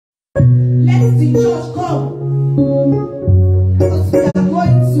in church, come. Because we are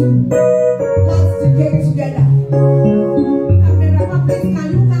going to consecrate together. Please, can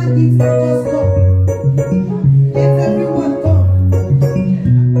you hand it and just come? Let everyone come.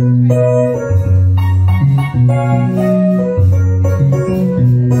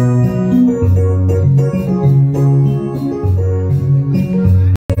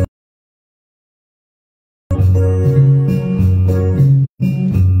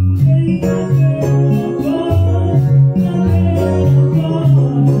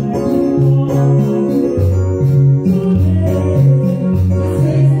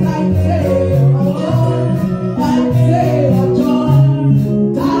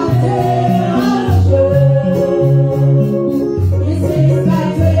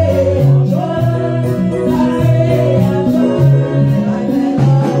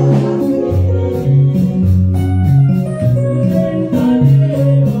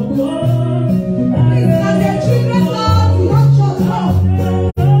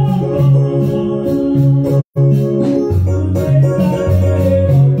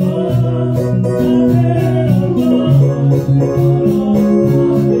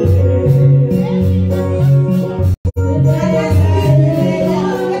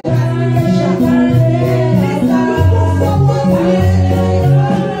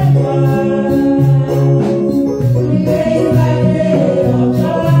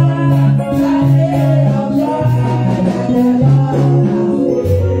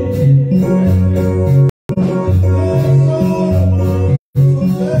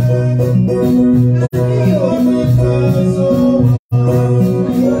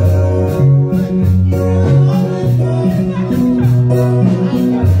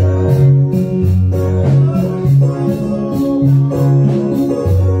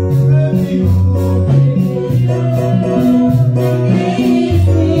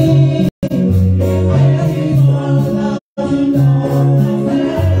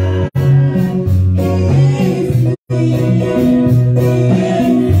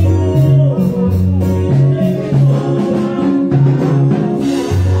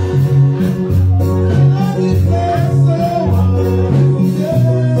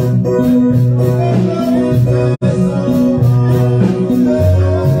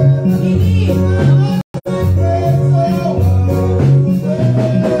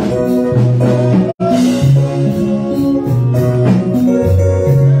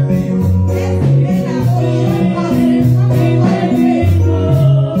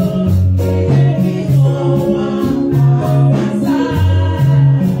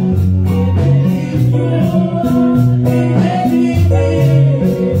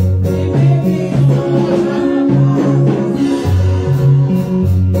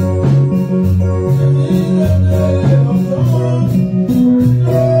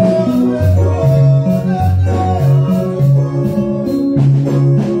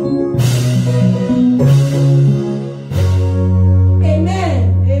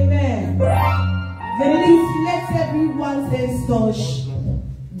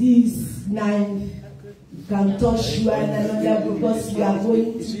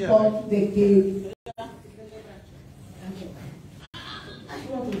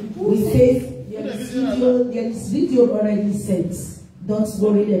 Don't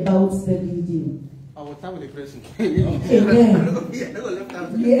worry about the video. I will start with the person. Amen.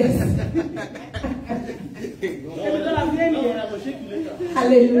 Yes.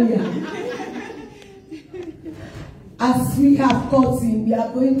 Hallelujah. As we have taught him, we are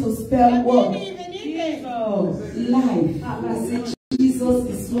going to spell what? Life. Jesus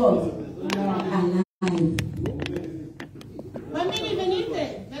is what? Alive.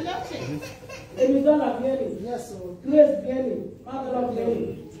 Yes, Grace Vieni, Mother of Vieni.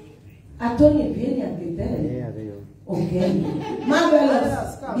 Attorney Vieni and Vieni. Okay.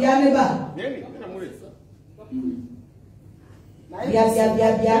 Marvelous. Bianeba. Bia.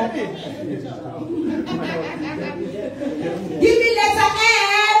 Give me letter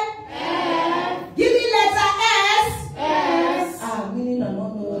L. Give me letter S. Meaning no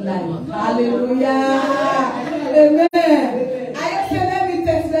life. Hallelujah. Amen. I said let me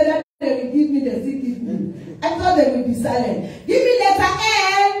test whether they will give me the seed. I thought they would be silent. Give me letter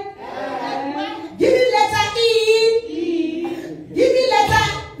L. Give me letter E. Give me letter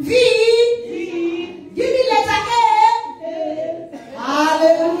V. Give me letter A.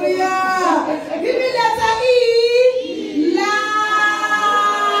 Hallelujah. Give me letter E. Life.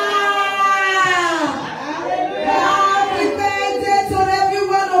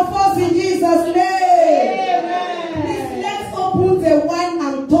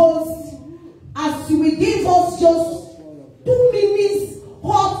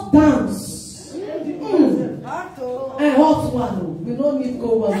 one. We don't need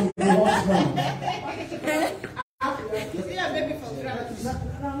cold one. We want one.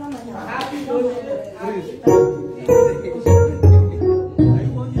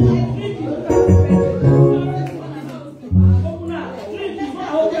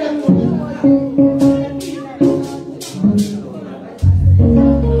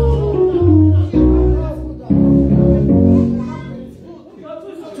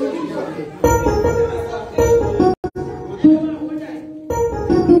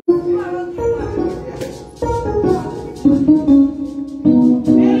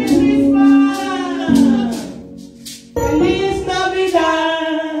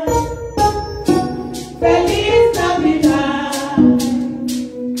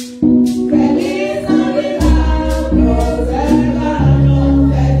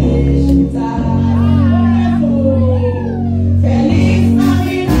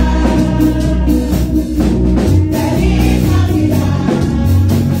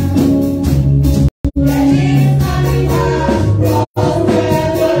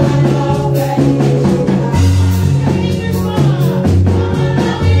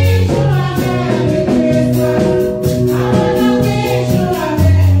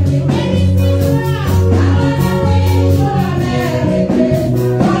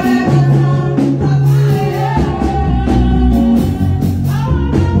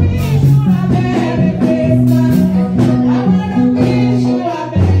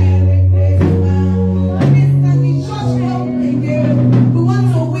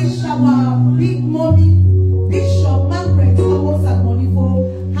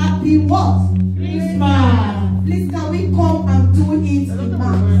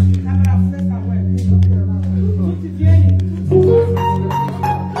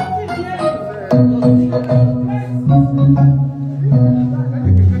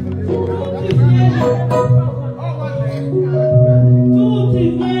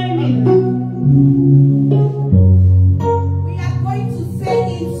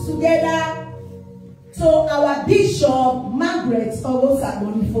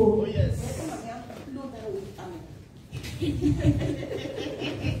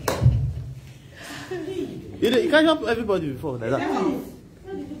 You can't help everybody before like that.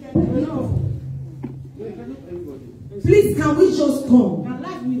 Please, can we just come?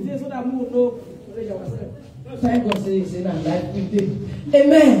 Thank God, say that life with them.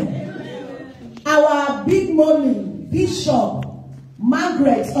 Amen. Our big mommy, Bishop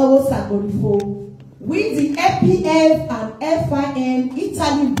Margaret Owosagbonifo, with the A.K.A. and FIN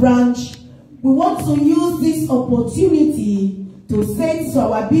Italy branch, we want to use this opportunity to say to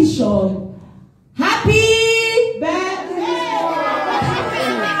our Bishop, Happy birthday!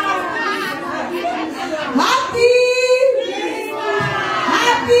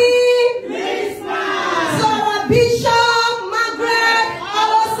 Happy Christmas! So our Bishop Margaret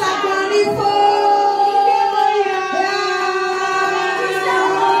Owosagbonifo.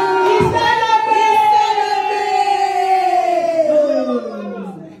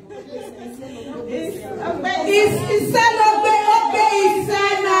 It's